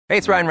Hey,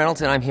 it's Ryan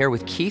Reynolds, and I'm here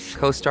with Keith,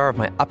 co-star of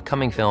my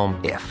upcoming film,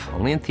 If,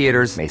 only in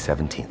theaters May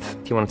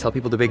 17th. Do you want to tell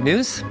people the big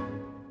news?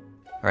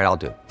 All right, I'll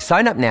do it.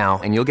 Sign up now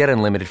and you'll get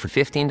unlimited for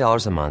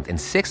 $15 a month and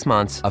 6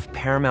 months of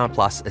Paramount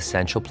Plus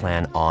Essential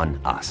Plan on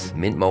us.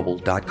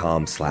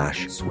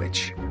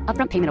 MintMobile.com/switch.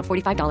 Upfront payment of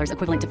 $45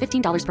 equivalent to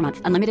 $15 per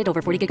month. Unlimited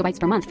over 40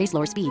 gigabytes per month. Face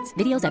lower speeds.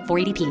 Videos at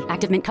 480p.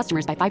 Active Mint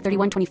customers by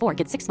 531.24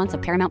 get 6 months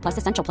of Paramount Plus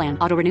Essential Plan.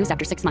 Auto renews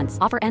after 6 months.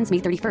 Offer ends May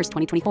 31st,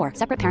 2024.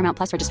 Separate Paramount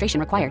Plus registration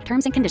required.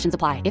 Terms and conditions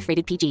apply if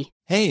rated PG.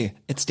 Hey,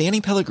 it's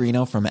Danny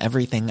Pellegrino from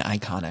Everything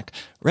Iconic.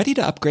 Ready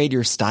to upgrade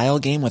your style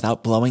game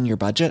without blowing your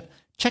budget?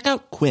 Check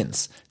out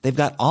Quince. They've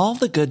got all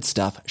the good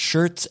stuff,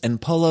 shirts and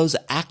polos,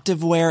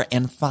 activewear,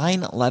 and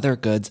fine leather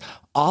goods,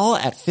 all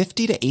at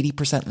 50 to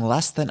 80%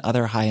 less than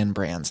other high-end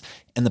brands.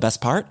 And the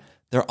best part?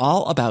 They're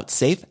all about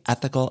safe,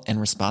 ethical,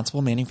 and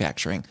responsible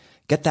manufacturing.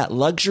 Get that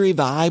luxury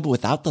vibe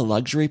without the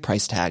luxury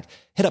price tag.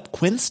 Hit up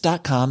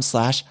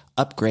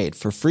quince.com/upgrade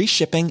for free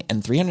shipping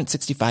and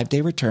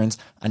 365-day returns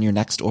on your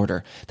next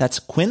order. That's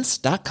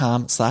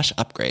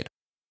quince.com/upgrade.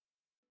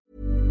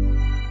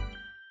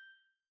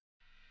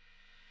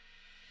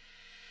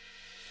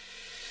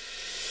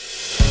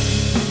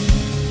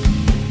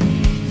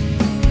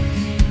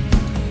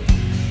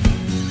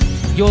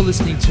 You're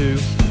listening to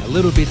A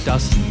Little Bit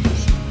Dusty,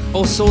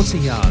 all sorts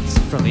of yarns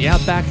from the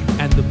outback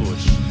and the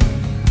bush.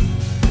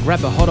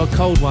 Grab a hot or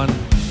cold one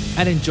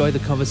and enjoy the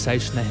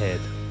conversation ahead.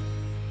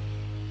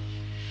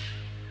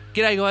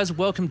 G'day guys,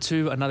 welcome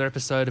to another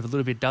episode of A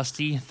Little Bit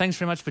Dusty. Thanks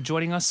very much for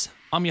joining us.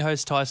 I'm your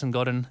host Tyson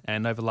Godden,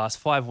 and over the last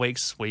 5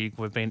 weeks we've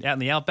been out in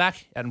the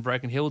outback, out in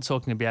Broken Hill,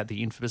 talking about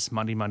the infamous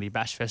Monday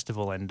Bash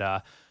Festival. And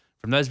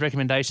from those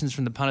recommendations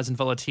from the punters and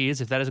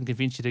volunteers, if that doesn't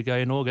convince you to go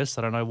in August,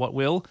 I don't know what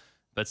will.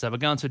 But we're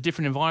going to a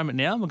different environment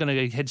now. We're going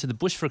to head to the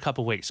bush for a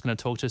couple of weeks. Going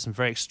to talk to some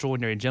very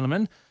extraordinary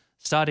gentlemen,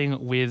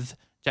 starting with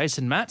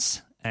Jason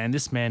Matz. And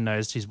this man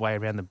knows his way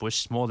around the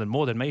bush more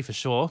than me for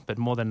sure, but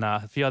more than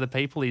a few other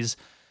people. He's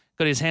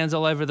got his hands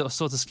all over the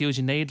sorts of skills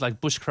you need, like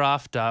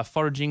bushcraft,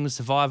 foraging,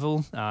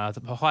 survival,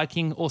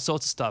 hiking, all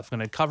sorts of stuff. We're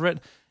going to cover it.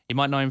 You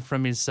might know him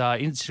from his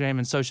Instagram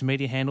and social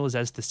media handles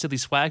as the Silly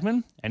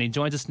Swagman. And he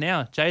joins us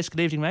now. Jace, good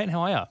evening, mate.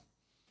 How are you?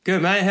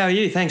 Good, mate. How are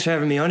you? Thanks for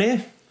having me on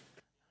here.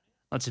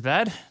 Not too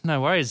bad. No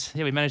worries.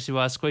 Yeah, we managed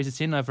to squeeze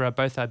it in over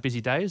both our busy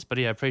days. But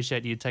yeah, I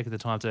appreciate you taking the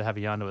time to have a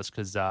yarn to us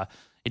because you're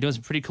doing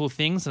some pretty cool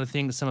things. And I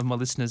think some of my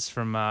listeners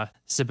from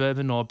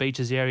suburban or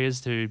beaches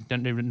areas who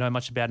don't even know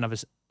much about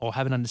or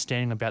have an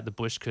understanding about the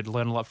bush could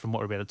learn a lot from what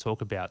we're about to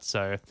talk about.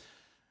 So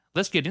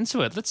let's get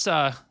into it. Let's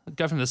go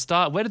from the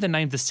start. Where did the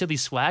name the Silly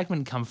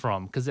Swagman come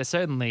from? Because it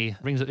certainly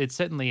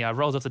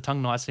rolls off the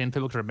tongue nicely and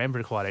people can remember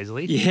it quite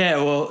easily.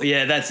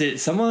 Yeah, that's it.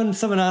 Someone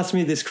asked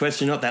me this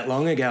question not that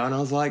long ago, and I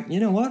was like, you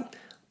know what?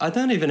 I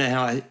don't even know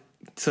how I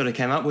sort of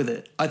came up with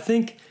it. I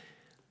think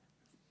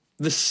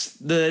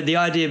the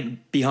idea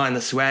behind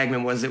the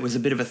Swagman was it was a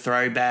bit of a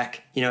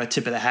throwback, a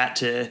tip of the hat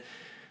to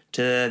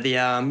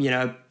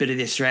the bit of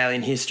the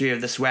Australian history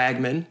of the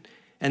Swagman.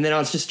 And then I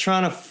was just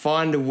trying to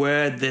find a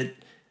word that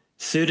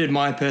suited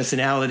my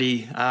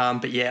personality,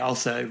 but yeah,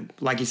 also,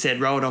 like you said,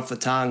 rolled off the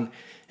tongue.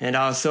 And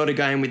I was sort of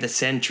going with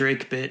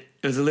eccentric, but it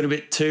was a little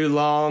bit too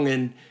long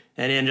and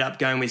ended up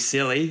going with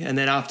silly. And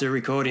then after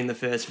recording the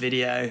first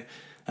video,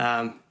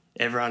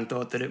 everyone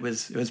thought that it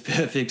was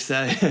perfect,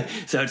 so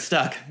it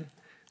stuck.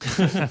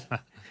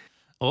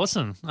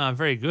 Awesome.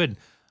 Very good.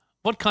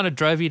 What kind of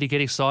drove you to get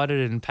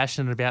excited and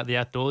passionate about the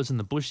outdoors and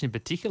the bush in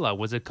particular?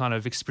 Was it kind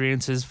of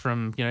experiences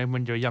from,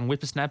 when you're a young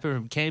whippersnapper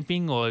and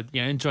camping or,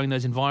 enjoying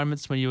those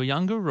environments when you were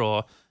younger,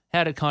 or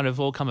how did it kind of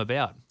all come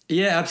about?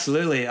 Yeah,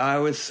 absolutely. I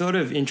was sort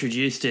of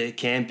introduced to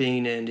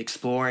camping and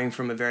exploring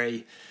from a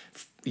very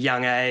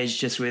young age,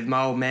 just with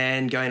my old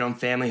man going on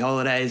family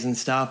holidays and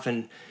stuff,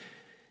 and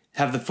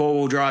have the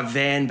four-wheel drive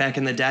van back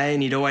in the day,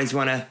 and he'd always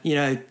want to,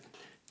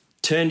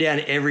 turn down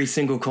every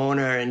single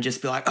corner and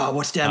just be like, oh,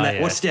 what's down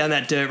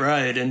that dirt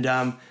road? And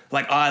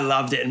I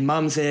loved it. And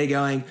Mum's there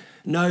going,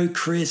 no,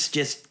 Chris,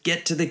 just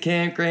get to the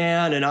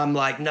campground. And I'm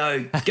like,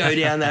 no, go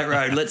down that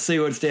road. Let's see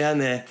what's down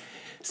there.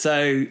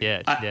 So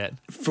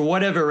for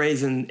whatever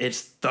reason,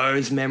 it's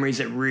those memories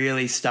that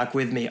really stuck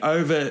with me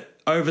over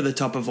the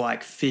top of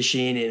like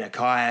fishing in a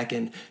kayak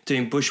and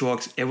doing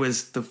bushwalks. It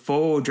was the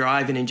four-wheel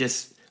driving and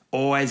just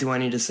always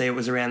wanting to see what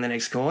was around the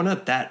next corner.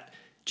 That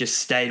just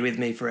stayed with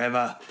me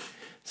forever.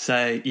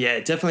 So, yeah,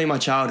 definitely my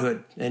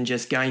childhood and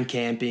just going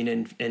camping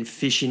and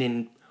fishing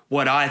in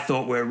what I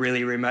thought were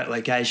really remote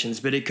locations,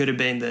 but it could have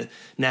been the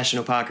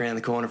national park around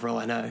the corner for all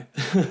I know.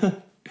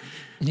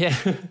 Yeah,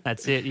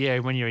 that's it. Yeah,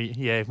 when you're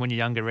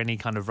younger, any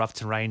kind of rough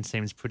terrain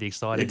seems pretty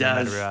exciting. It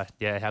does. No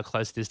matter, how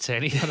close it is to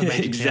any kind of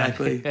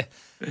exactly.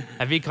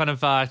 Have you kind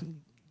of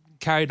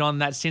carried on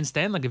that since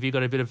then? Like, have you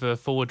got a bit of a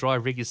forward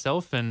drive rig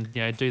yourself and,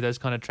 do those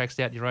kind of tracks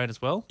out your own as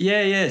well?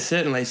 Yeah,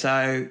 certainly.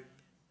 So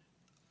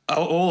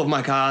all of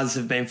my cars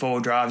have been four-wheel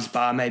drives,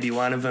 bar maybe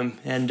one of them.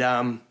 And,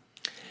 I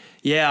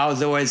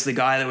was always the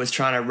guy that was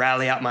trying to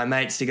rally up my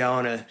mates to go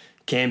on a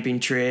camping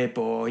trip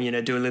or, do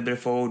a little bit of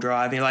four-wheel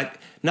driving. Like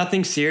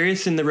nothing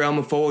serious in the realm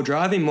of four-wheel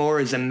driving, more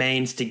as a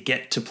means to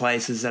get to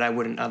places that I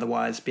wouldn't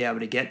otherwise be able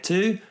to get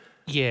to.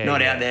 Yeah.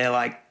 Not out there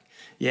like,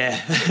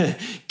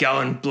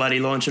 going bloody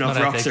launching off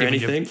rocks or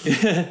anything.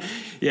 Giving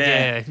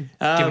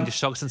you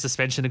shocks and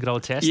suspension a good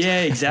old test.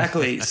 Yeah,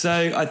 exactly.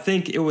 So I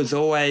think it was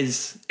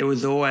always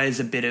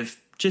a bit of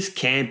just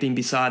camping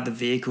beside the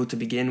vehicle to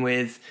begin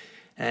with.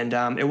 And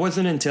it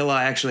wasn't until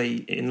I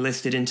actually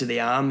enlisted into the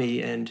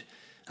army and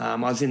I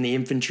was in the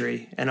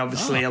infantry. And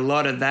obviously a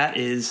lot of that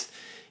is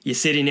you're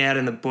sitting out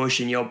in the bush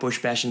and you're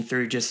bush bashing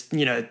through just,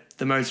 the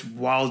most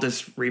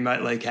wildest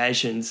remote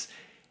locations.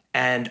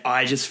 And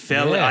I just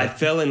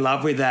fell in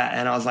love with that.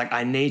 And I was like,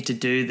 I need to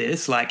do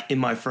this like in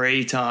my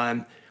free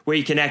time where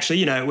you can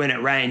actually, when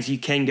it rains, you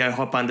can go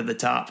hop under the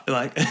tarp.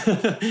 Like,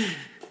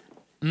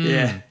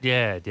 Yeah,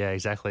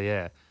 exactly.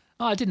 Yeah.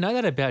 Oh, I didn't know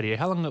that about you.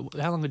 How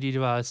long had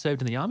you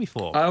served in the army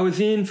for? I was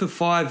in for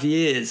 5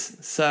 years.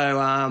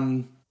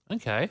 So,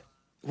 okay.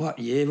 What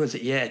year was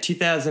it? Yeah,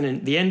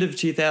 the end of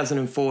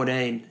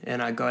 2014,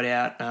 and I got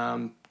out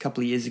a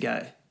couple of years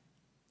ago.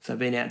 So I've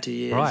been out 2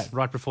 years.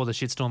 Right before the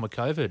shitstorm of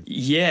COVID.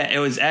 Yeah, it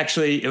was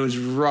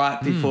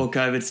right before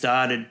COVID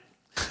started.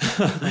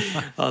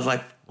 I was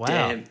like, wow.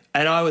 Damn.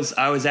 And I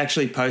was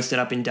actually posted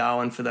up in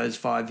Darwin for those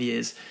 5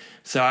 years.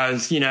 So I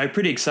was,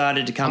 pretty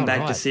excited to come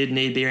back to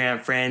Sydney, be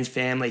around friends,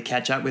 family,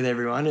 catch up with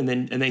everyone, and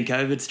then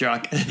COVID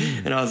struck,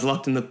 and I was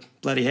locked in the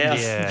bloody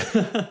house.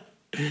 Yeah.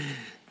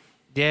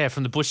 Yeah,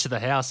 from the bush to the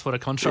house, what a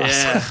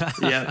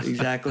contrast. Yeah,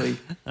 exactly.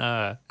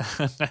 Now,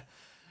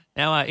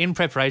 in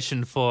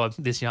preparation for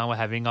this yarn we're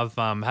having, I've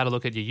had a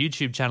look at your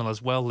YouTube channel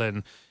as well,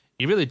 and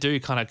you really do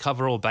kind of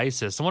cover all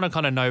bases. I want to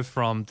kind of know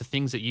from the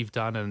things that you've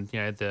done and,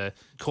 the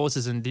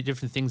courses and the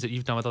different things that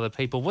you've done with other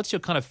people, what's your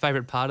kind of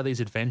favourite part of these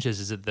adventures?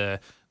 Is it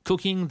the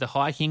cooking, the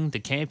hiking, the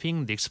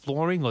camping, the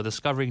exploring or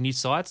discovering new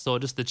sites, or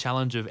just the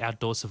challenge of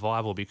outdoor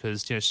survival?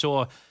 Because,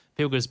 sure,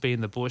 people can just be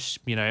in the bush,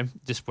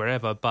 just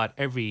wherever, but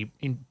every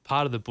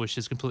part of the bush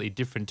is completely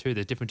different too.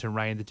 There's different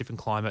terrain, the different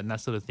climate and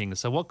that sort of thing.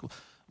 So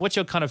what's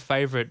your kind of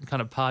favourite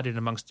kind of part in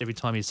amongst every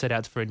time you set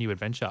out for a new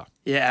adventure?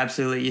 Yeah,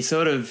 absolutely. You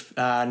sort of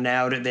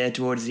nailed it there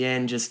towards the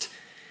end, just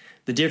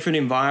the different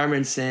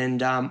environments.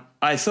 And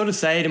I sort of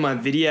say it in my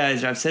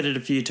videos, I've said it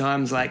a few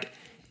times, like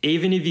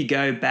even if you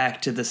go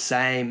back to the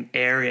same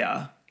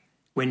area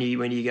when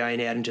you're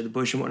going out into the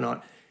bush and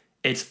whatnot,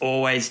 it's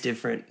always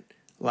different.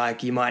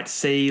 Like you might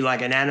see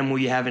like an animal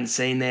you haven't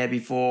seen there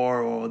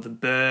before, or the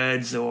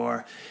birds,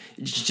 or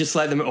just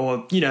like them,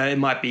 or it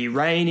might be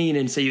raining,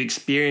 and so you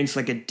experience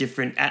like a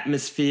different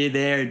atmosphere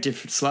there,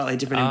 slightly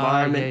different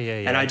environment.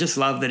 Yeah. And I just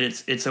love that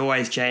it's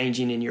always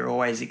changing and you're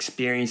always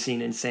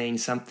experiencing and seeing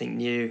something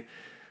new.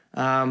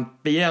 But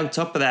yeah, on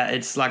top of that,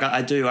 it's like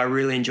I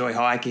really enjoy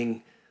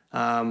hiking.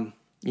 If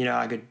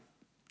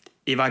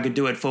I could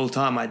do it full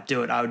time, I'd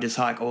do it. I would just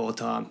hike all the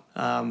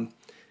time.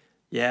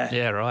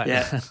 Yeah, right.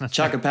 Yeah,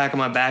 chuck a pack on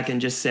my back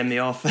and just send me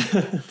off.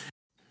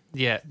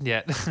 Yeah.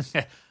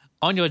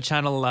 On your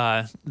channel,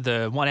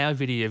 the 1 hour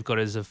video you've got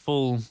is a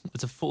full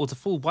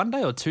 1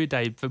 day or 2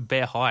 day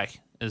bear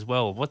hike as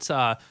well. What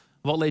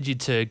led you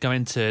to go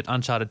into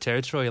uncharted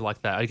territory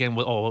like that? Again,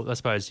 or I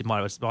suppose you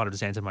might have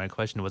just answered my own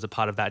question. Was it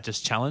part of that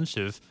just challenge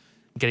of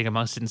getting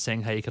amongst it and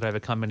seeing how you could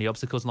overcome any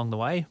obstacles along the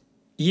way?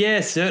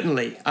 Yeah,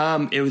 certainly.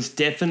 It was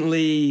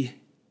definitely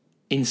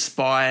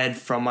inspired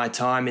from my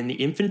time in the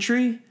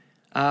infantry.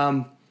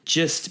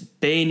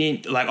 Just being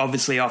in, like,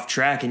 obviously off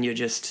track, and you're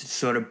just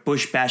sort of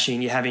bush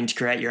bashing, you're having to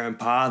create your own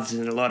paths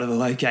in a lot of the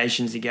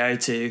locations you go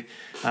to.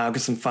 I've got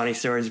some funny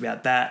stories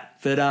about that.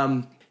 But,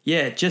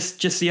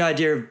 just the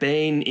idea of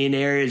being in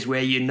areas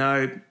where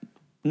no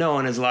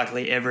one has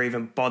likely ever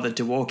even bothered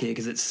to walk here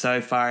because it's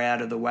so far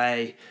out of the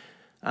way.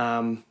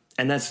 And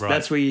that's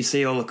where you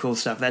see all the cool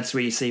stuff. That's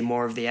where you see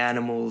more of the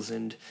animals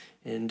and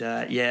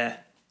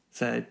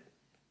so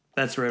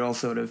that's where it all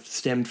sort of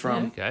stemmed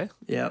from. Yeah, okay.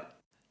 Yeah.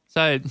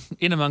 So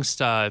in amongst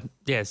some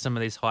of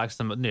these hikes,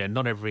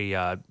 not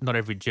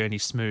every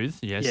journey's smooth.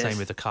 Yes. Same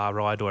with a car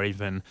ride or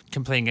even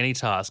completing any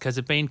task. Has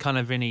it been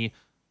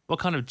what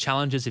kind of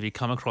challenges have you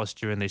come across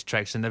during these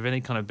treks? And have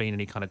there been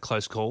any kind of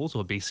close calls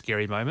or big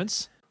scary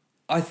moments?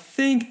 I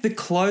think the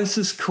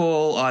closest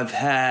call I've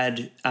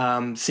had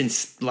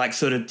since like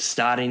sort of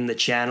starting the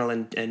channel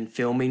and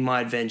filming my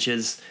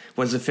adventures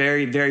was the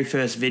very, very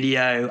first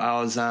video.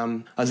 I was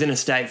in a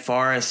state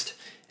forest.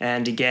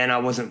 And again, I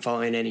wasn't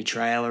following any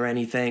trail or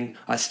anything.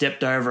 I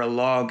stepped over a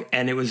log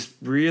and it was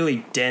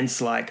really dense,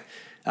 like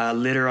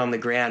litter on the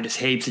ground, just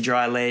heaps of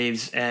dry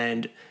leaves.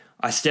 And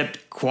I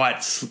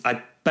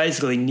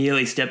basically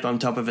nearly stepped on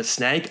top of a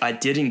snake. I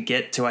didn't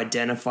get to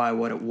identify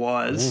what it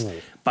was,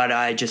 but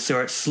I just saw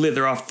it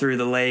slither off through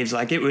the leaves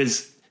like it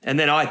was. And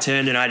then I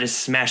turned and I just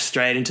smashed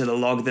straight into the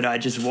log that I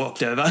just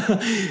walked over,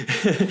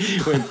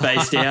 went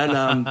face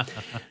down.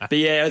 But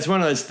yeah, it's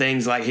one of those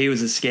things, like he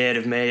was as scared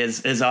of me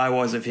as I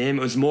was of him.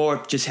 It was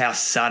more just how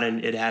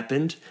sudden it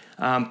happened.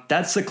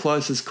 That's the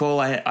closest call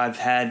I've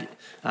had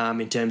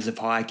in terms of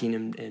hiking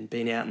and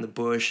being out in the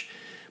bush.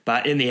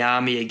 But in the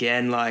army,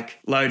 again, like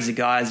loads of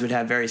guys would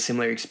have very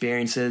similar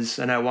experiences.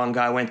 I know one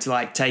guy went to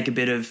like take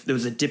there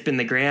was a dip in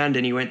the ground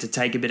and he went to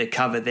take a bit of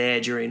cover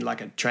there during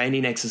like a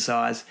training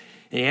exercise.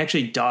 And he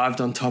actually dived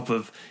on top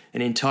of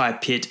an entire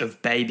pit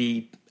of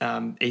baby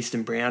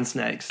eastern brown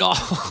snakes.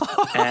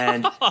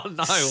 And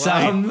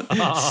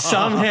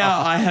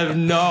somehow, I have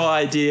no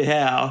idea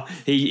how,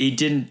 he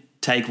didn't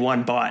take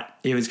one bite.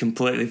 He was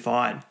completely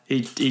fine.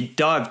 He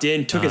dived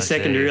in, took a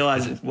second to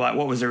realize what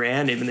was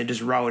around him, and then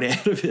just rolled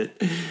out of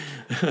it.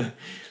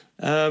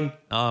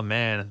 Oh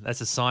man,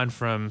 that's a sign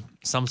from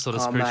some sort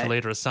of spiritual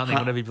leader or something,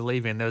 whatever you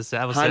believe in. That was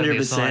certainly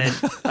a sign.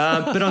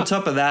 But on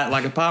top of that,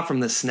 like apart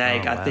from the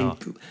snake, I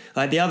think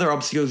like the other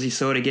obstacles you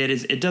sort of get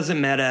is it doesn't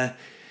matter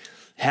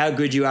how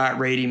good you are at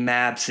reading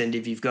maps, and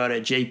if you've got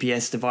a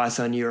GPS device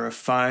on you or a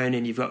phone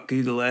and you've got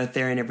Google Earth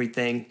there and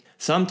everything.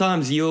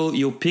 Sometimes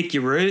you'll pick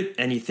your route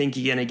and you think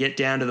you're going to get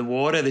down to the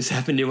water. This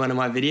happened in one of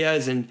my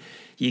videos, and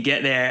you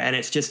get there and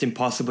it's just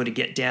impossible to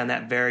get down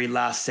that very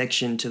last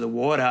section to the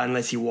water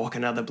unless you walk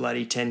another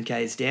bloody 10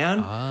 Ks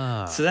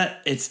down. So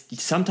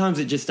sometimes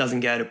it just doesn't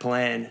go to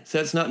plan. So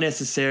it's not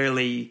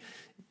necessarily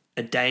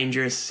a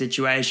dangerous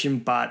situation,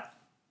 but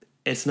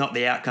it's not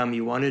the outcome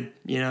you wanted.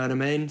 You know what I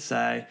mean?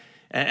 So,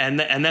 and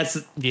that's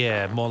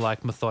more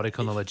like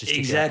methodical and logistic.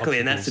 Exactly,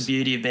 and that's the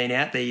beauty of being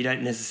out there. You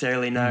don't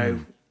necessarily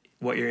know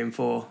what you're in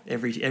for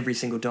every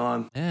single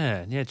time.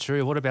 Yeah,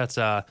 true. What about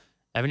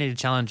have any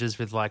challenges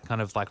with like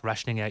kind of like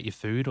rationing out your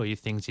food or your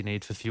things you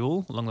need for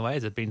fuel along the way?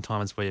 Has there been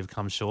times where you've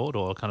come short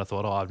or kind of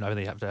thought, I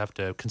really have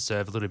to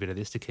conserve a little bit of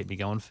this to keep me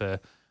going for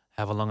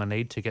however long I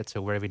need to get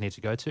to wherever you need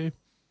to go to?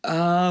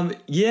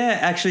 Yeah,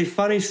 actually,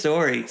 funny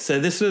story. So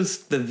this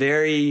was the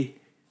very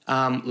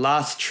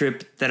last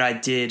trip that I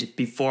did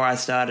before I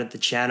started the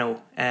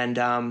channel, and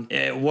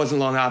it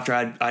wasn't long after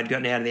I'd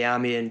gotten out of the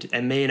army,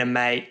 and me and a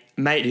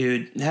mate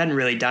who hadn't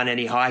really done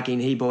any hiking,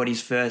 he bought his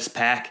first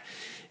pack,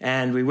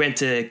 and we went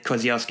to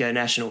Kosciuszko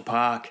National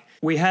Park.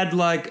 We had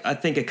like, I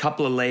think, a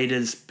couple of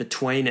litres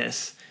between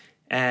us,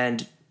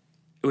 and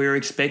we were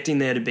expecting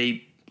there to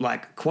be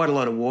like quite a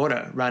lot of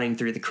water running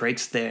through the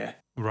creeks there.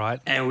 Right.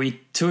 And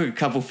we took a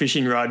couple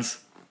fishing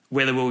rods,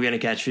 whether we were going to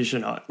catch fish or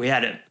not. We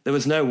had it. There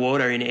was no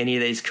water in any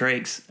of these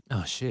creeks.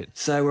 Oh, shit.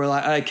 So we're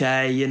like,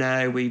 okay,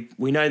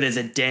 we know there's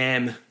a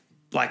dam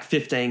like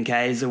 15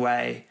 Ks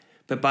away.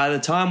 But by the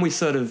time we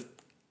sort of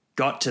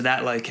got to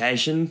that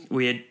location,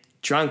 we had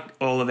drunk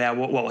all of our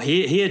water. Well,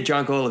 he had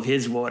drunk all of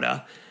his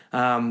water.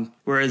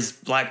 Whereas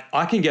like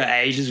I can go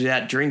ages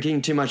without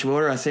drinking too much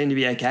water. I seem to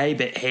be okay.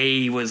 But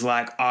he was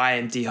like, I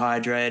am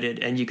dehydrated.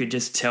 And you could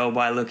just tell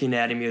by looking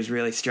at him, he was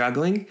really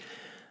struggling.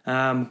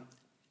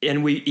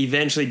 And we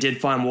eventually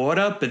did find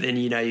water, but then,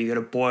 you got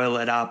to boil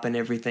it up and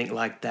everything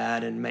like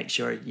that and make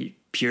sure you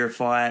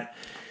purify it.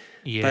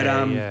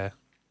 Yeah.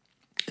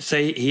 So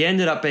he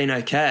ended up being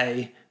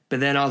okay. But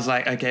then I was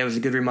like, okay, it was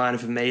a good reminder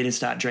for me to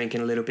start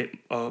drinking a little bit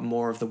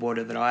more of the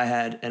water that I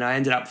had. And I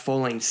ended up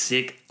falling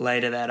sick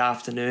later that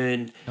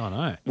afternoon. Oh,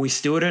 no. We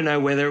still don't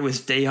know whether it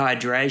was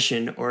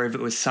dehydration or if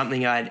it was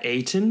something I'd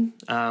eaten,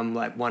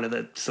 like one of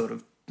the sort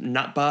of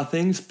nut bar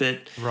things. But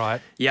right.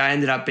 Yeah, I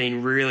ended up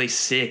being really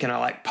sick and I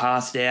like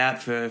passed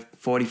out for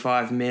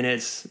 45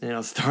 minutes and I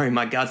was throwing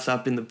my guts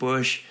up in the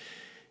bush.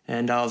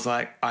 And I was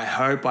like, I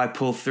hope I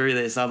pull through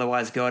this.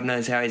 Otherwise, God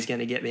knows how he's going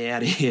to get me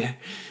out of here.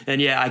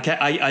 And yeah,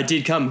 I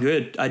did come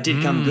good. I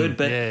did come good,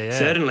 but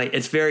certainly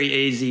it's very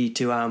easy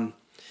to,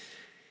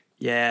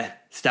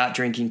 start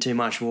drinking too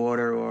much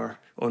water or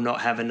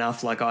not have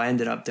enough like I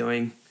ended up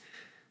doing.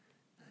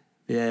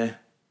 Yeah.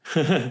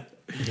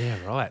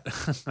 Yeah, right.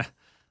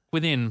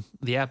 Within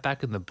the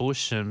outback and the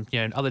bush and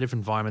other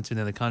different environments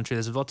within the country,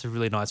 there's lots of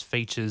really nice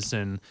features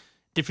and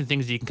different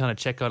things that you can kind of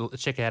check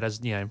out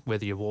as,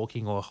 whether you're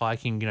walking or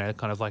hiking,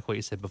 kind of like what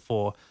you said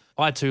before.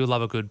 I too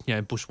love a good,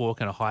 bush walk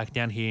and a hike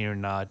down here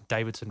in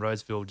Davidson,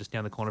 Roseville, just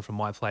down the corner from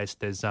my place.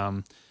 There's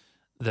the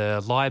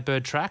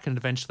Lyrebird track and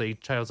eventually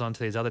trails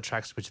onto these other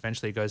tracks, which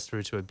eventually goes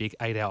through to a big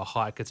 8-hour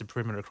hike. It's a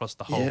perimeter across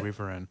the whole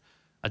river. And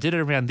I did it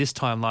around this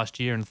time last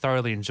year and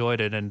thoroughly enjoyed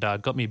it and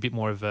got me a bit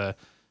more of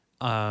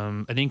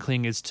an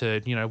inkling as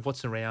to,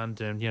 what's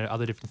around and,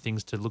 other different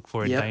things to look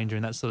for in danger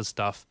and that sort of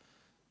stuff.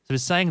 So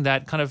saying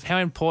that, kind of how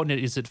important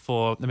is it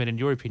for, in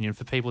your opinion,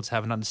 for people to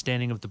have an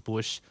understanding of the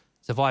bush,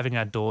 surviving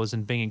outdoors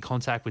and being in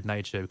contact with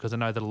nature? Because I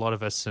know that a lot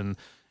of us and,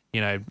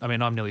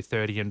 I'm nearly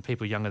 30 and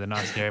people younger than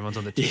us, everyone's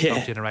on the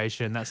TikTok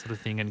generation, that sort of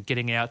thing, and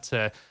getting out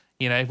to,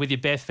 with your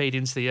bare feet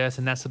into the earth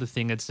and that sort of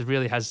thing, it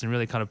really has some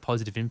really kind of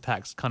positive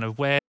impacts, kind of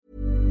where.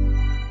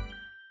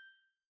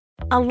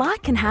 A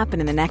lot can happen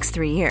in the next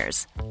 3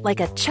 years. Like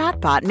a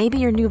chatbot may be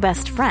your new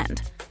best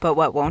friend. But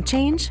what won't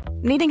change?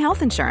 Needing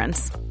health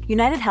insurance.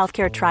 United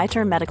Healthcare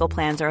Tri-Term Medical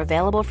Plans are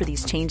available for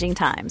these changing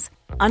times.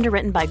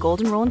 Underwritten by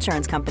Golden Rule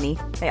Insurance Company,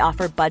 they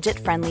offer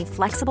budget-friendly,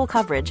 flexible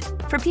coverage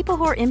for people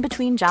who are in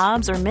between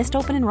jobs or missed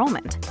open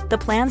enrollment. The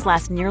plans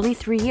last nearly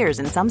 3 years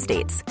in some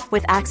states,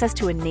 with access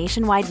to a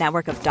nationwide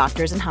network of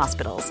doctors and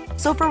hospitals.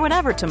 So for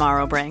whatever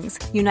tomorrow brings,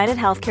 United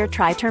Healthcare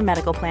Tri-Term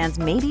Medical Plans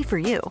may be for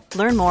you.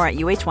 Learn more at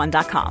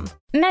uh1.com.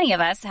 Many of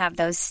us have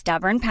those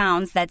stubborn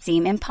pounds that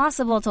seem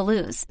impossible to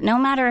lose, no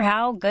matter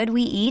how good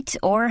we eat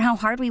or how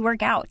hard we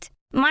work out.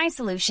 My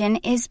solution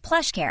is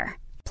PlushCare.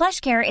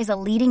 PlushCare is a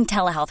leading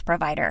telehealth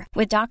provider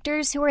with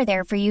doctors who are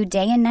there for you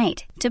day and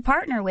night to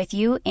partner with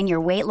you in your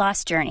weight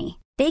loss journey.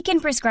 They can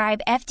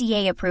prescribe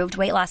FDA-approved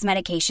weight loss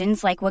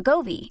medications like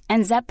Wegovy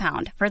and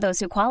Zepbound for those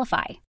who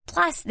qualify.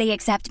 Plus, they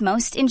accept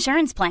most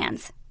insurance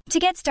plans. To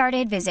get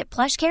started, visit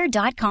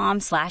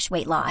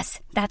plushcare.com/weight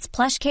loss. That's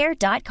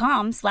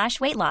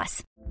plushcare.com/weight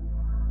loss.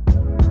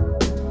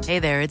 Hey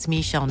there, it's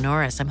Michelle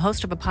Norris. I'm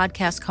host of a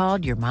podcast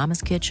called Your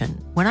Mama's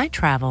Kitchen. When I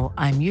travel,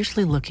 I'm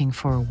usually looking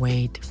for a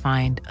way to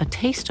find a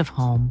taste of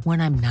home when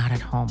I'm not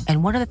at home.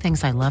 And one of the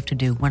things I love to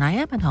do when I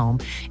am at home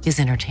is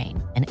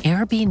entertain. And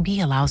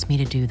Airbnb allows me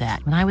to do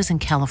that. When I was in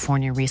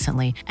California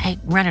recently, I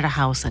rented a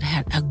house that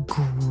had a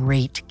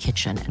great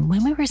kitchen. And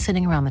when we were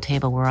sitting around the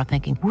table, we were all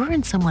thinking, we're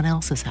in someone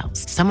else's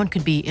house. Someone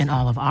could be in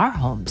all of our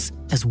homes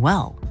as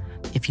well.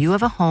 If you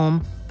have a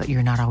home, but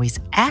you're not always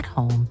at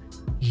home,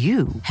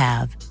 you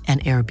have an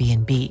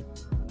Airbnb.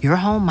 Your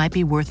home might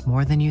be worth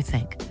more than you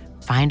think.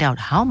 Find out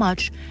how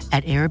much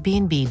at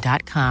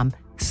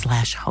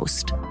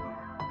airbnb.com/host.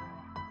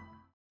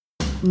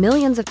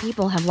 Millions of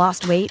people have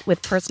lost weight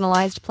with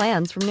personalized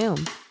plans from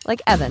Noom.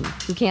 Like Evan,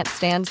 who can't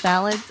stand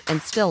salads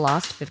and still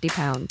lost 50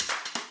 pounds.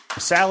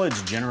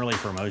 Salads generally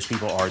for most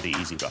people are the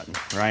easy button,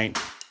 right?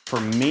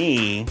 For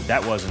me,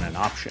 that wasn't an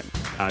option.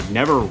 I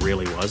never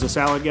really was a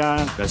salad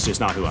guy. That's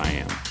just not who I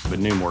am. But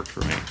Noom worked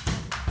for me.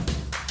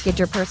 Get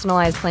your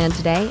personalized plan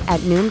today at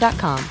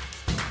Noom.com.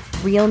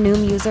 Real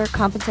Noom user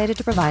compensated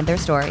to provide their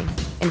story.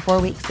 In 4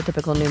 weeks, the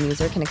typical Noom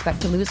user can expect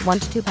to lose 1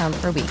 to 2 pounds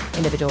per week.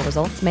 Individual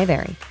results may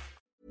vary.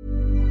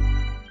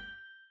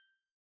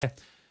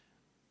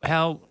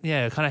 How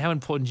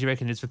important do you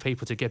reckon it is for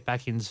people to get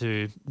back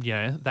into,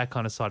 that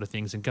kind of side of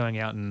things and going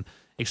out and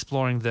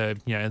exploring the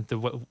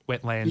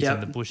wetlands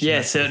and the bush?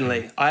 Yeah,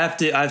 certainly. I have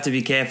to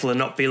be careful and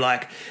not be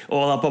like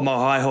all up on my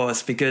high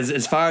horse, because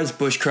as far as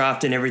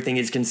bushcraft and everything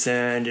is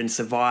concerned, and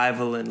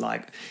survival and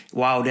like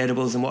wild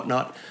edibles and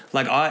whatnot,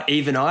 like I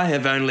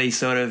have only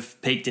sort of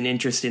piqued an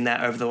interest in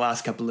that over the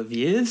last couple of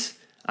years,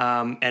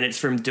 and it's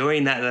from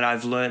doing that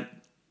I've learnt.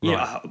 Right.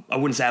 Yeah, I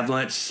wouldn't say I've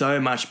learnt so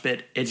much,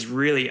 but it's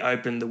really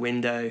opened the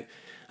window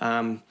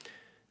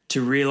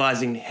to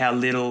realizing how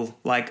little,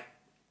 like,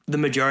 the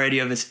majority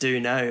of us do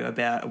know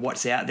about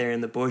what's out there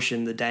in the bush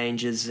and the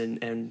dangers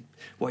and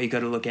what you got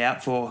to look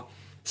out for.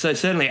 So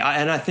certainly,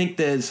 I think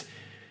there's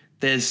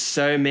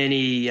so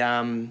many,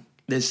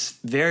 there's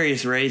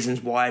various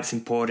reasons why it's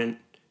important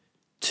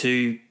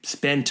to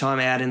spend time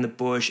out in the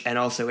bush and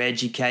also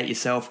educate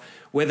yourself,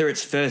 whether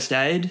it's first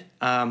aid,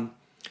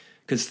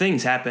 because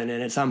things happen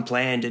and it's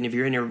unplanned, and if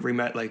you're in a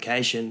remote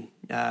location,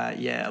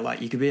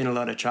 you could be in a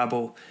lot of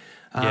trouble.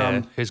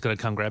 Who's going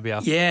to come grab you?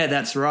 Yeah,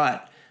 that's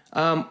right.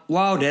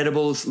 Wild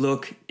edibles,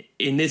 look,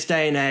 in this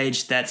day and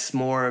age, that's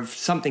more of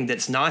something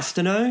that's nice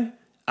to know.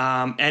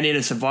 And in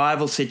a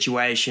survival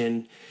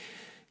situation,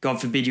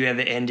 God forbid you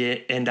ever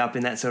end up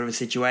in that sort of a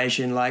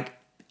situation,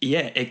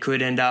 it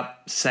could end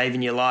up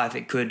saving your life.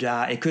 It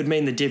could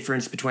mean the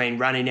difference between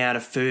running out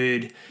of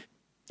food,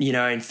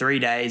 in 3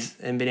 days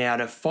and being able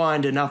to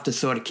find enough to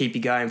sort of keep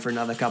you going for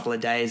another couple of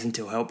days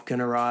until help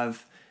can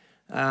arrive.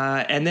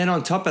 And then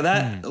on top of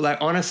that,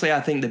 honestly,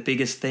 I think the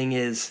biggest thing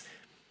is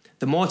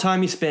the more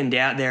time you spend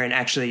out there and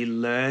actually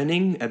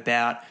learning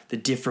about the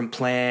different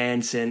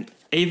plants and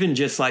even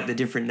just like the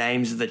different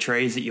names of the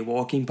trees that you're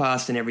walking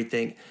past and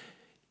everything,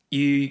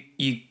 you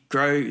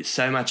grow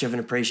so much of an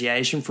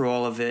appreciation for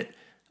all of it.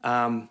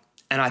 And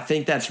I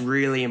think that's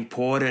really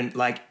important,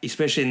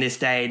 especially in this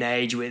day and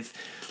age with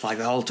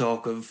the whole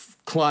talk of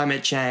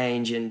climate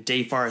change and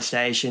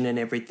deforestation and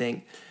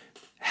everything.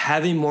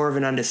 Having more of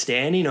an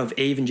understanding of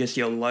even just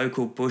your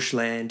local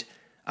bushland,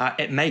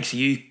 it makes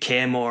you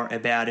care more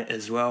about it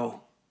as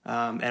well.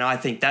 And I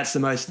think that's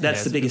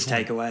the biggest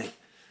takeaway.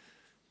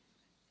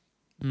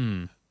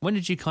 When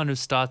did you kind of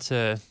start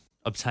to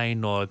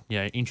obtain or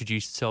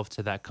introduce yourself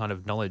to that kind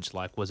of knowledge?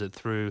 Was it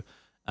through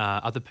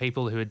other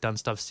people who had done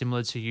stuff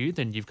similar to you,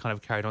 then you've kind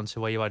of carried on to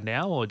where you are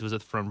now, or was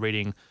it from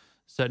reading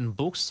certain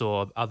books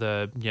or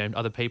other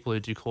people who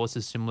do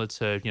courses similar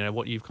to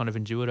what you've kind of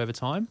endured over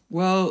time?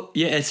 Well,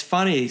 yeah, it's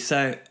funny.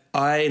 So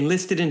I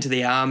enlisted into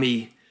the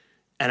army,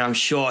 and I'm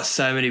sure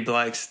so many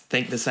blokes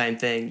think the same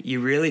thing. You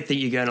really think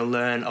you're going to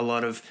learn a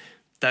lot of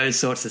those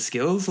sorts of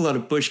skills, a lot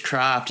of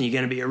bushcraft, and you're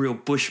going to be a real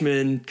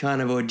bushman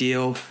kind of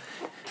ordeal.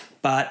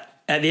 But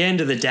at the end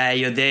of the day,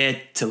 you're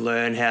there to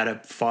learn how to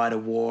fight a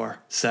war.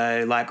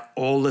 So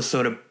all the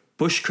sort of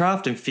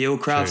bushcraft and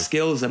fieldcraft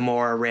skills are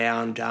more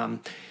around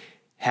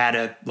how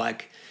to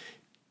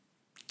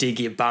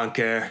dig your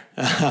bunker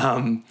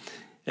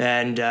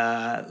and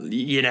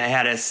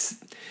how to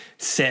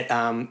set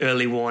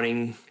early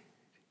warning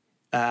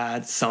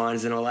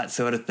signs and all that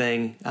sort of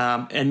thing,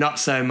 and not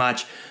so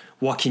much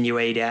what can you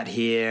eat out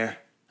here,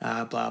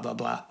 blah, blah,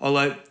 blah.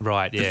 Although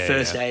the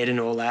first aid and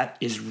all that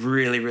is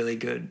really, really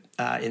good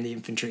in the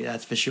infantry,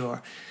 that's for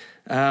sure.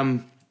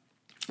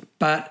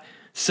 But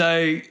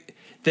so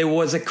there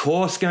was a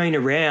course going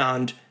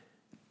around,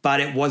 but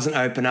it wasn't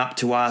open up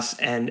to us.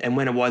 And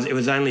when it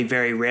was only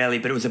very rarely,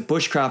 but it was a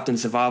bushcraft and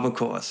survival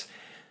course.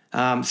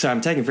 So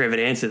I'm taking forever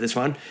to answer this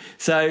one.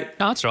 So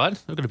no, that's right.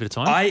 We've got a bit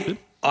of time.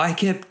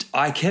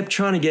 I kept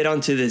trying to get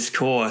onto this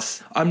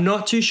course. I'm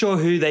not too sure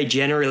who they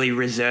generally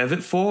reserve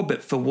it for,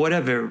 but for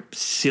whatever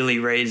silly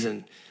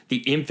reason, the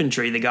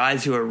infantry, the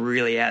guys who are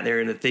really out there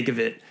in the thick of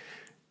it,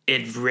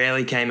 it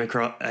rarely came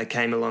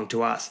along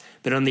to us.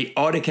 But on the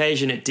odd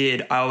occasion it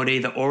did, I would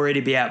either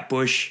already be out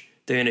bush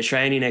doing a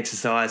training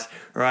exercise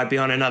or I'd be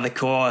on another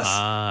course.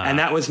 And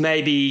that was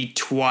maybe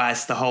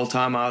twice the whole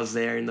time I was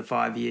there in the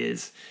 5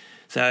 years.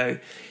 So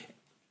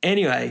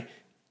anyway,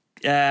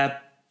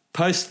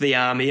 post the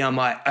army, I'm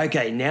like,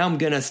 okay, now I'm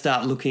going to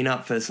start looking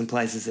up for some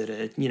places that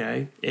are, you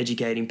know,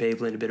 educating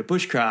people in a bit of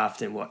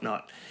bushcraft and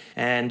whatnot.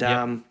 And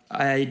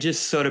I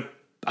just sort of,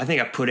 I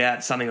think I put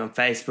out something on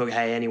Facebook,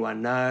 hey,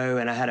 anyone know?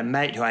 And I had a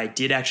mate who I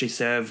did actually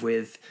serve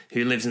with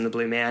who lives in the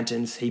Blue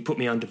Mountains. He put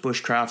me onto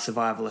Bushcraft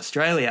Survival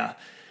Australia,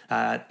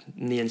 and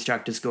the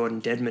instructor's Gordon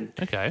Deadman.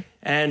 Okay.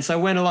 And so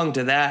I went along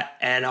to that,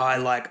 and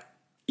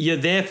you're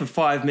there for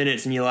 5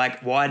 minutes and you're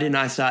like, why didn't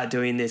I start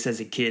doing this as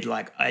a kid?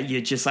 Like,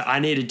 you're just like, I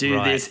need to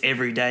do this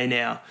every day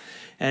now.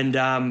 And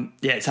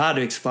it's hard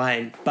to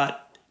explain,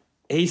 but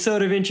he's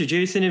sort of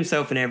introducing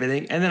himself and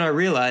everything. And then I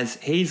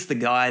realized he's the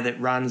guy that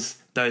runs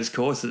those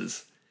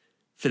courses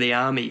for the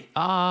army.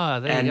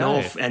 There you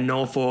go. And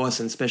North Force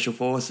and Special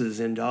Forces.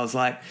 And I was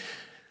like,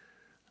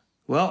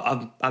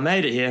 well, I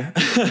made it here.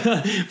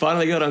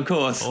 Finally got on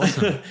course.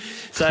 Awesome.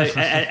 So,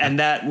 and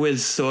that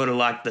was sort of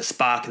like the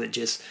spark that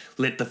just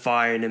lit the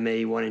fire into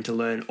me wanting to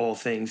learn all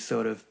things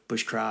sort of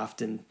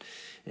bushcraft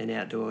and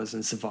outdoors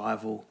and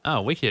survival.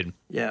 Oh, wicked.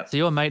 Yeah. So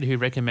your mate who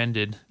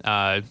recommended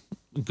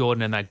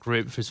Gordon and that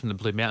group who's from the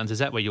Blue Mountains, is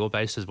that where you're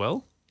based as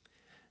well?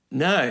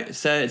 No.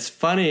 So it's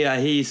funny,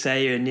 I hear you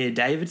say you're near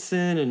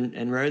Davidson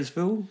and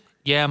Roseville.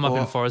 Yeah, I'm up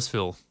in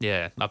Forestville.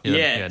 Yeah, up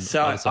near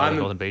so the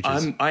Northern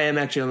Beaches. I am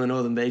actually on the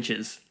Northern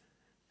Beaches.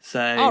 So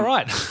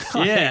right.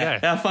 Yeah,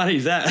 how funny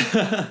is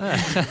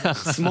that?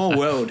 Small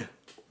world.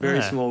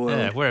 Very small world.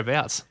 Yeah,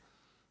 whereabouts?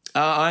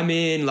 I'm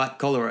in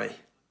Coleroy.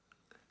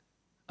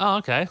 Oh,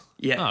 okay.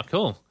 Yeah. Oh,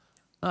 cool.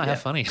 Oh, how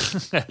funny.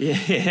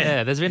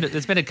 Yeah. There's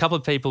been a couple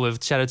of people who've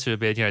chatted to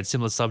about,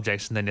 similar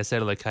subjects, and then they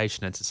set a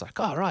location and it's like,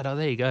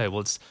 there you go. Well,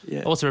 it's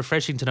also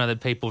refreshing to know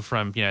that people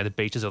from, the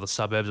beaches or the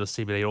suburbs or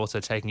CBD are also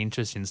taking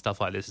interest in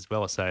stuff like this as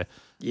well. So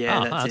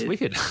that's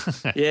wicked.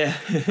 Yeah.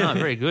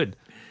 Very good.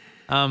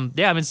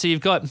 So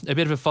you've got a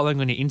bit of a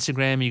following on your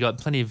Instagram. You've got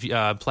plenty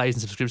of plays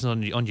and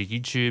subscriptions on your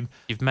YouTube.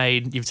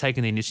 You've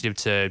taken the initiative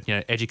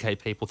to,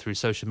 educate people through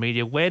social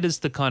media. Where does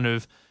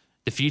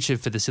the future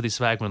for the Silly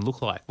Swagman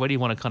look like? Where do you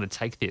want to kind of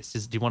take this?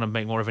 Do you want to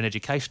make more of an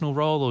educational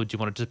role, or do you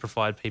want to just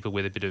provide people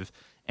with a bit of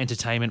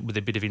entertainment, with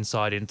a bit of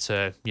insight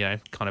into,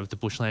 kind of the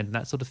bushland and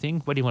that sort of thing?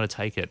 Where do you want to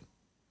take it?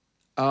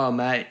 Oh,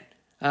 mate.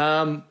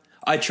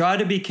 I try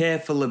to be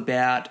careful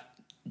about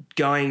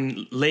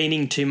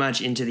leaning too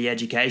much into the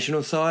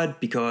educational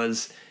side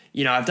because,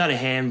 I've done a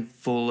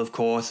handful of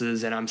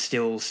courses and I'm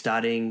still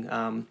studying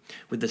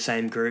with the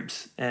same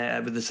groups,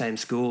 with the same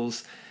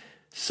schools.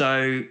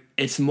 So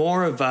it's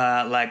more of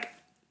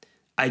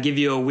I give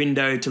you a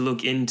window to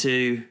look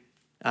into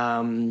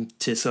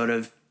to sort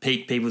of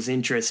pique people's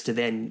interest to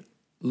then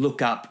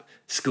look up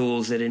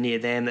schools that are near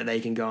them that they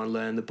can go and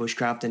learn the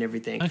bushcraft and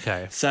everything.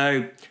 Okay.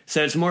 So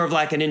it's more of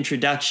like an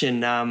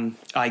introduction,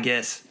 I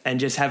guess, and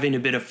just having a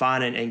bit of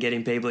fun and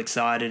getting people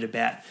excited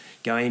about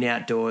going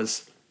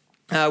outdoors,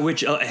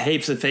 which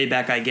heaps of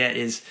feedback I get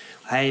is,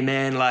 hey,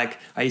 man,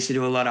 I used to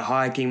do a lot of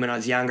hiking when I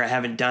was younger. I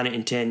haven't done it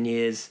in 10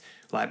 years.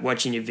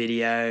 Watching your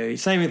video.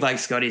 Same with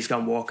Scotty's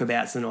gone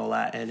walkabouts and all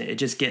that, and it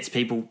just gets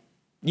people,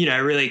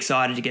 really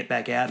excited to get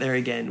back out there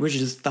again, which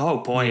is the whole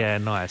point. Yeah,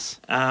 nice.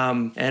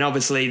 And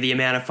obviously the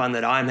amount of fun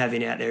that I'm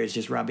having out there is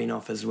just rubbing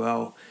off as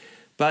well.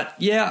 But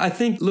yeah, I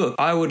think, look,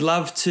 I would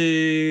love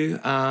to,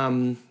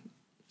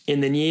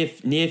 in the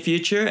near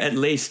future, at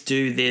least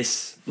do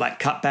this,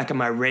 cut back on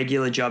my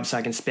regular job so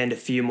I can spend a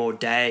few more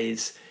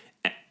days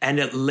and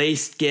at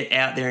least get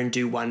out there and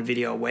do one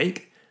video a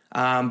week.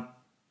 But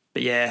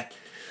yeah,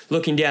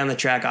 looking down the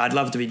track, I'd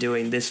love to be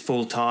doing this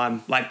full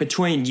time,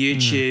 between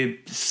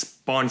YouTube,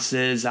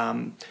 sponsors,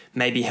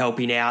 maybe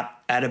helping out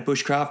at a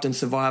bushcraft and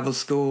survival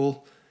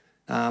school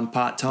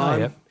part time.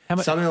 Oh, yeah. How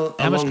much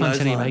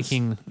content are you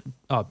making?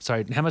 Oh,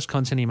 sorry. How much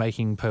content are you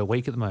making per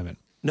week at the moment?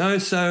 No,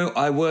 so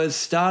I was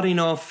starting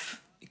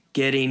off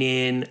getting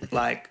in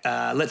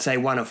let's say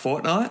one a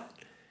fortnight.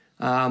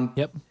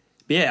 Yep.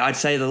 Yeah, I'd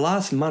say the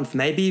last month,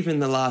 maybe even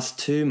the last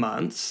 2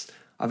 months,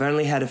 I've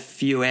only had a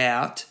few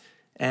out.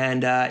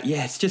 And,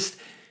 it's just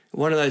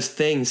one of those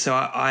things. So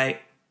I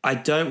I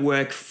don't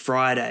work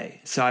Friday,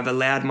 so I've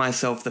allowed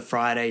myself the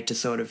Friday to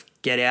sort of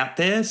get out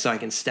there so I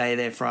can stay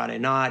there Friday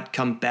night,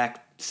 come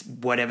back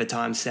whatever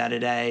time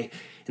Saturday,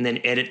 and then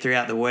edit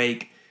throughout the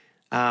week.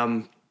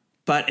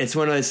 But it's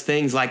one of those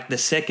things, like the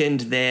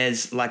second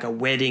there's like a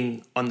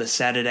wedding on the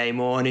Saturday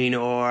morning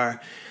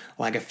or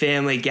like a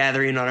family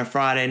gathering on a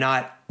Friday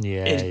night,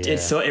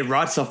 it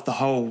writes off the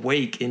whole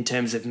week in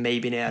terms of me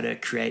being able to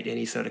create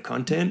any sort of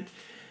content.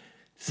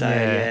 So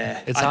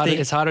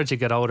it's harder to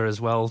get older as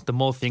well. The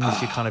more things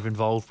you're kind of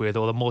involved with,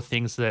 or the more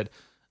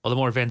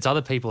events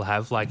other people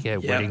have, like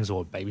weddings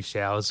or baby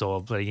showers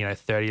or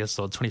 30th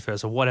or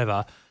 21st or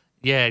whatever.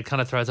 Yeah, it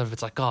kind of throws off.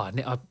 It's like,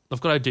 I've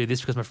got to do this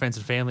because my friends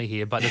and family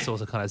here, but this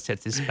also kind of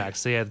sets this back.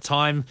 So the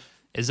time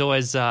is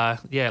always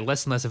less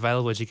and less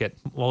available as you get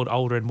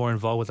older and more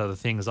involved with other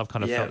things. I've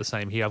kind of felt the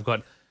same here. I've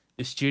got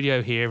the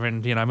studio here,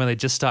 and I'm only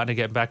just starting to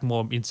get back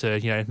more into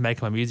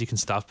making my music and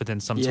stuff. But then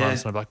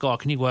sometimes I'm like,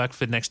 can you work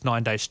for the next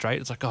 9 days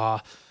straight? It's like,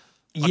 I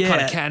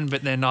kind of can,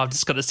 but then I've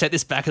just got to set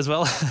this back as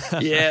well.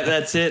 Yeah,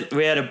 that's it.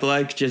 We had a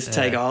bloke just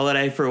take a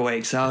holiday for a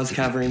week, so I was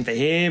covering for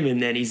him,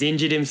 and then he's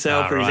injured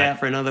himself or he's out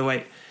for another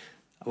week.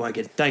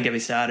 Don't get me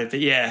started, but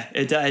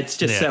it's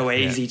just so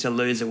easy to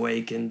lose a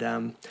week.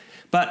 And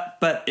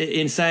but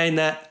in saying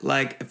that,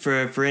 like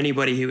for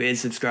anybody who is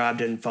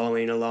subscribed and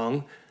following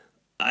along,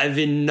 I've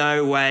in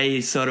no way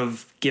sort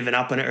of given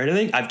up on it or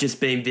anything. I've just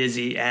been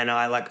busy, and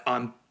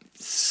I'm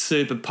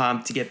super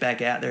pumped to get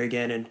back out there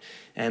again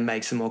and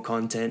make some more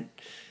content.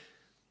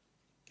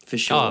 For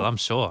sure. Oh, I'm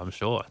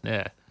sure.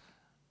 Yeah.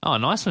 Oh,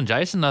 nice one,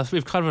 Jason.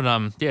 We've covered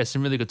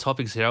some really good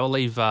topics here. I'll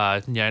leave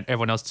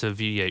everyone else to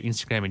view your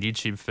Instagram and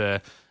YouTube for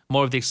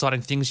more of the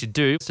exciting things you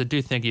do. So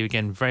do thank you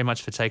again very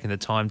much for taking the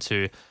time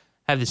to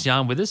have this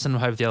yarn with us, and I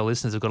hope the other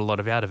listeners have got a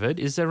lot out of it.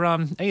 Is there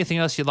anything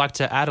else you'd like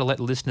to add or let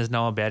the listeners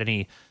know about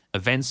any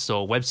events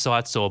or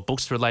websites or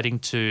books relating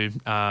to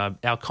our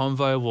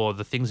convo, or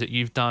the things that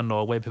you've done,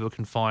 or where people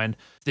can find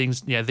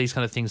things, these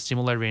kind of things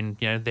similar in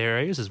their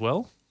areas as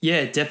well?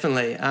 Yeah,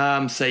 definitely.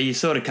 So you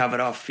sort of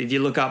covered off. If you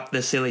look up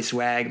the Silly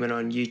Swagman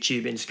on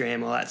YouTube,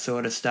 Instagram, all that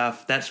sort of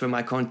stuff, that's where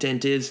my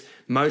content is,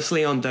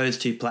 mostly on those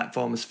two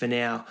platforms for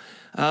now.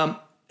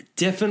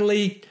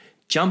 Definitely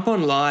jump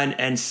online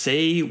and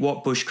see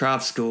what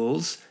bushcraft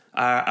schools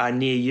are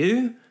near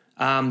you.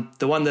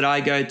 The one that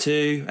I go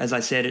to, as I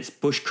said, it's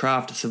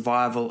Bushcraft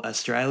Survival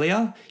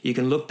Australia. You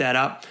can look that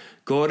up.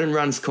 Gordon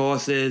runs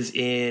courses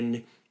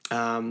in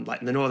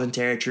like the Northern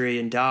Territory,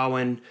 in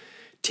Darwin,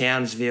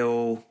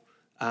 Townsville,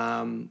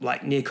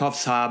 like near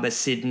Coffs Harbour,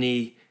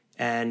 Sydney,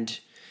 and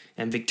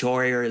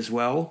Victoria as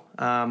well.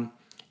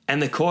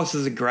 And the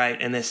courses are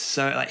great, and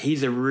they're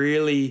he's a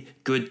really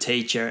good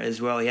teacher as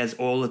well. He has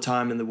all the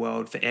time in the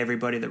world for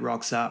everybody that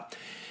rocks up.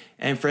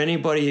 And for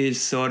anybody who's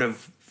sort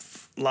of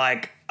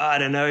like, I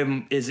don't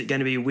know, is it going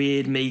to be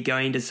weird me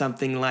going to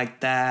something like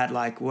that?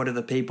 Like, what are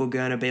the people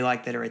going to be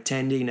like that are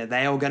attending? Are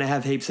they all going to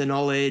have heaps of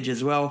knowledge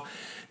as well?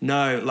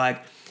 No,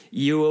 like,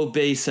 you will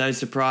be so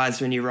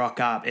surprised when you rock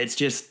up. It's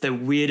just the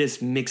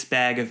weirdest mixed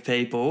bag of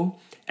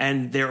people,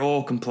 and they're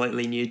all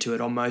completely new to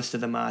it, or most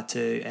of them are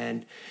too.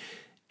 And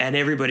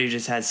everybody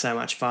just has so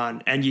much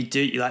fun. And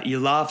you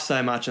laugh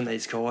so much on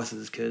these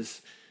courses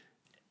because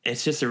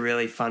it's just a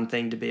really fun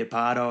thing to be a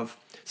part of.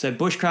 So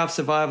Bushcraft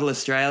Survival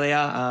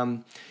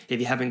Australia,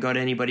 if you haven't got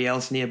anybody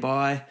else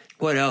nearby.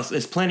 What else?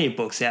 There's plenty of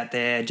books out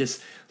there.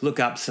 Just look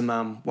up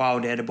some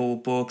wild edible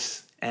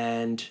books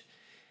and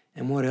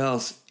what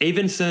else?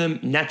 Even some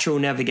natural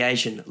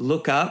navigation.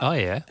 Look up. Oh,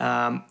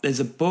 yeah. There's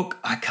a book.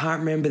 I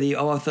can't remember the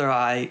author.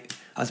 I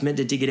was meant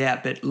to dig it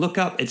out, but look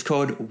up. It's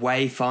called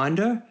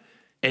Wayfinder.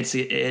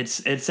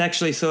 It's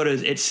actually sort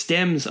of, it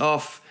stems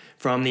off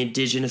from the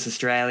Indigenous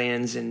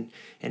Australians and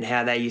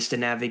how they used to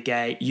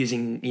navigate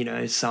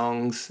using,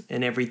 songs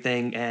and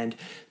everything, and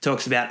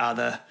talks about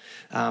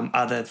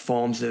other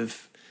forms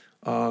of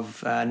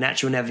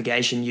natural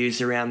navigation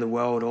used around the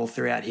world all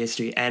throughout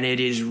history. And it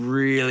is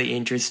really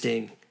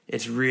interesting.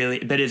 It's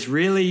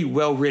really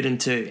well written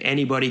too.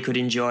 Anybody could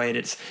enjoy it.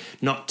 It's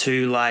not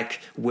too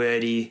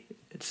wordy.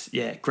 It's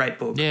great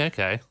book. Yeah,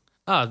 okay.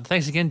 Oh,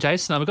 thanks again,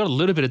 Jason. We've got a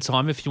little bit of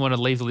time if you want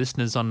to leave the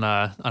listeners on,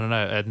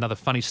 another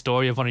funny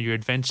story of one of your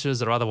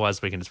adventures, or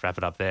otherwise we can just wrap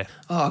it up there.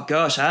 Oh,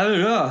 gosh, I don't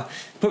know.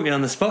 Put me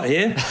on the spot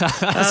here.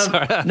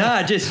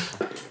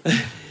 Just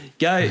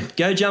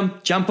go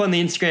jump on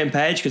the Instagram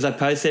page, because I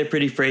post there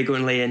pretty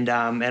frequently, and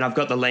I've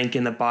got the link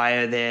in the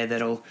bio there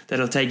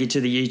that'll take you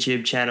to the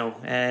YouTube channel.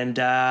 And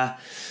I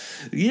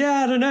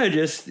don't know,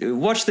 just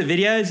watch the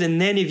videos, and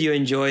then if you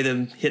enjoy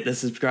them, hit the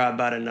subscribe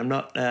button.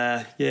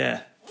 I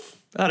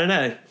don't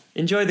know.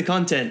 Enjoy the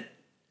content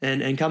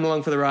and come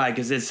along for the ride,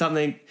 because there's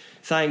something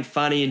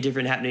funny and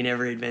different happening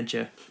every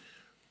adventure.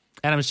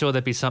 And I'm sure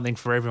there'd be something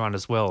for everyone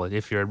as well,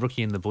 if you're a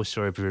rookie in the bush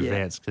or if you're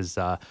advanced, because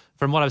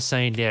from what I've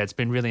seen, it's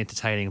been really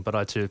entertaining, but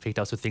I too have picked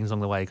up some things along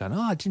the way going,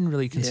 I didn't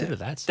really consider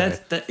that. So.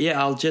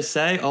 I'll just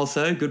say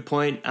also, good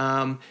point,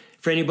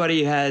 for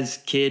anybody who has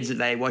kids that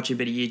they watch a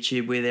bit of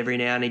YouTube with every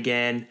now and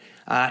again,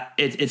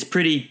 it's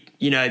pretty,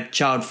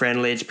 child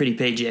friendly, it's pretty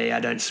PG, I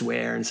don't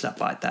swear and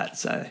stuff like that,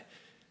 so,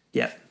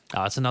 yeah.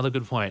 Oh, that's another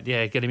good point.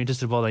 Yeah, get them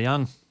interested while they're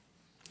young.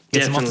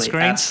 Get them off the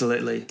screens.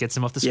 Absolutely. Get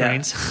them off the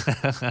screens.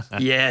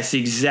 Yes,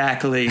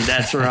 exactly.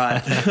 That's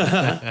right.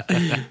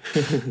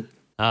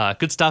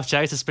 Good stuff,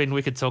 Chase. It's been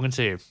wicked talking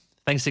to you.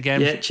 Thanks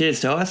again. Yeah,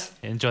 cheers, Tyus.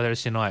 Enjoy the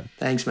rest of your night.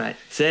 Thanks, mate.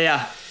 See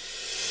ya.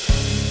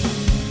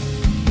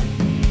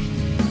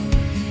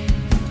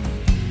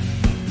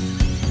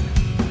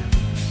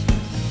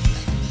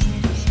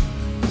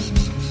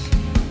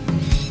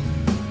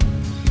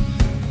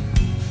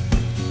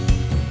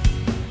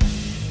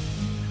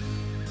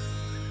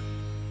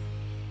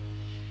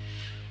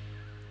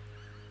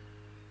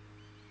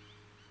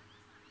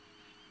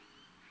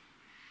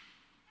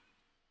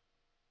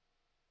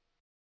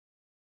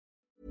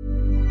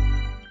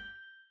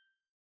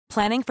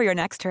 Planning for your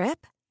next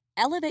trip?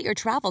 Elevate your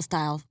travel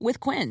style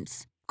with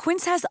Quince.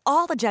 Quince has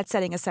all the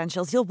jet-setting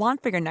essentials you'll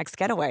want for your next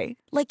getaway,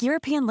 like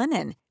European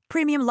linen,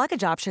 premium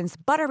luggage options,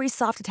 buttery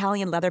soft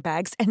Italian leather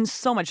bags, and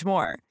so much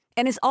more.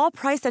 And is all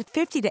priced at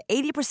 50 to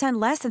 80%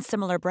 less than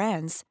similar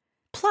brands.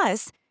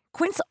 Plus,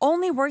 Quince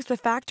only works with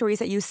factories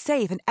that use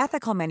safe and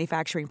ethical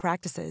manufacturing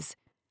practices.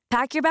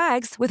 Pack your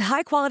bags with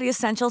high-quality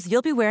essentials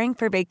you'll be wearing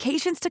for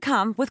vacations to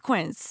come with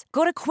Quince.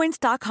 Go to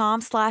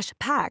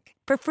quince.com/pack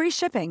for free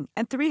shipping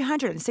and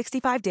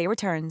 365-day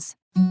returns.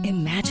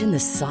 Imagine the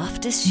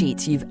softest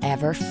sheets you've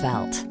ever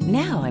felt.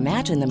 Now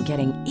imagine them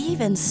getting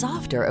even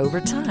softer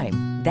over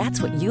time.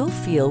 That's what you'll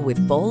feel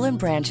with Boll &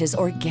 Branch's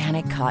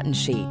organic cotton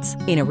sheets.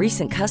 In a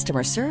recent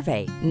customer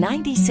survey,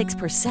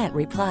 96%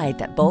 replied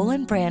that Boll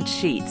 & Branch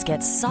sheets get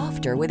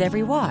softer with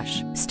every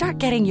wash. Start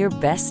getting your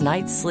best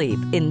night's sleep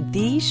in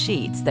these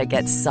sheets that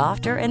get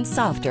softer and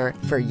softer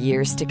for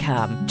years to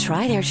come.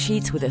 Try their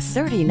sheets with a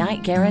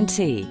 30-night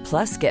guarantee.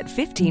 Plus, get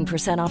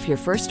 15% off your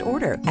first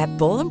order at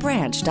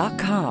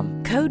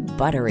bollandbranch.com. Code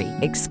BUTTERY.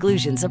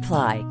 Exclusions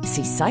apply.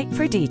 See site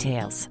for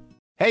details.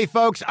 Hey,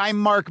 folks, I'm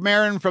Mark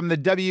Maron from the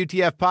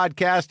WTF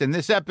Podcast, and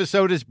this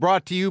episode is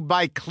brought to you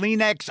by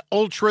Kleenex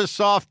Ultra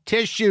Soft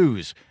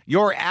Tissues,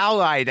 your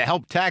ally to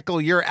help tackle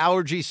your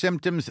allergy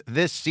symptoms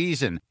this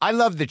season. I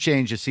love the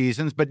change of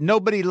seasons, but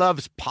nobody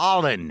loves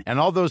pollen and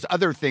all those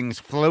other things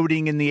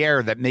floating in the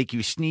air that make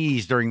you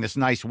sneeze during this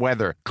nice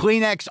weather.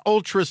 Kleenex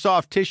Ultra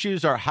Soft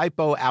Tissues are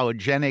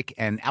hypoallergenic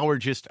and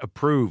allergist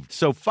approved,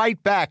 so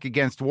fight back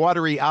against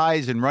watery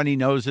eyes and runny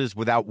noses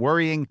without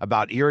worrying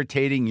about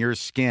irritating your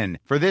skin.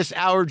 For this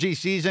allergy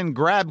season,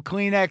 grab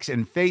Kleenex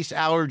and face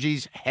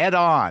allergies head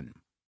on.